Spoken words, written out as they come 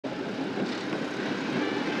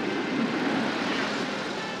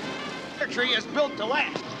electric tree is built to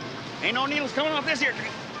last. Ain't no needles coming off this here tree.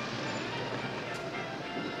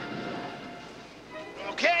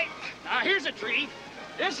 Okay, now here's a tree.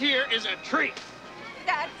 This here is a tree.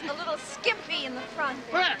 That's a little skimpy in the front.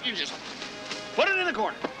 Well, you just put it in the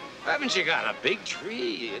corner. Haven't you got a big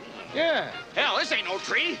tree? Yeah. Hell, this ain't no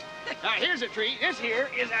tree. Now, here's a tree. This here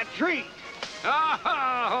is a tree.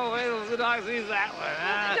 Oh, wait till the dog sees that one,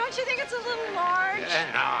 huh? Don't you think it's a little large?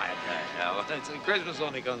 No. Christmas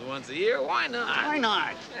only comes once a year. Why not? Why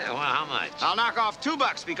not? Yeah, well, how much? I'll knock off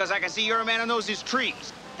 $2 because I can see you're a man who knows his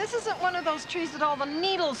trees. This isn't one of those trees that all the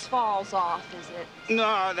needles falls off, is it?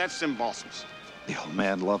 No, that's some balsams. The old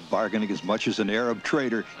man loved bargaining as much as an Arab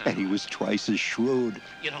trader, and he was twice as shrewd.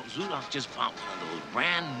 You know, Zudok just bought one of those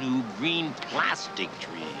brand new green plastic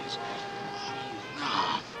trees.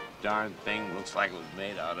 Oh, darn thing looks like it was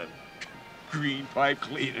made out of green pipe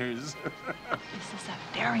cleaners. This is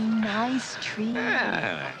a very nice tree.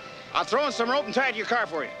 Yeah. I'll throw in some rope and tie it to your car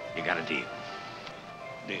for you. You got a deal.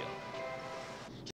 Deal.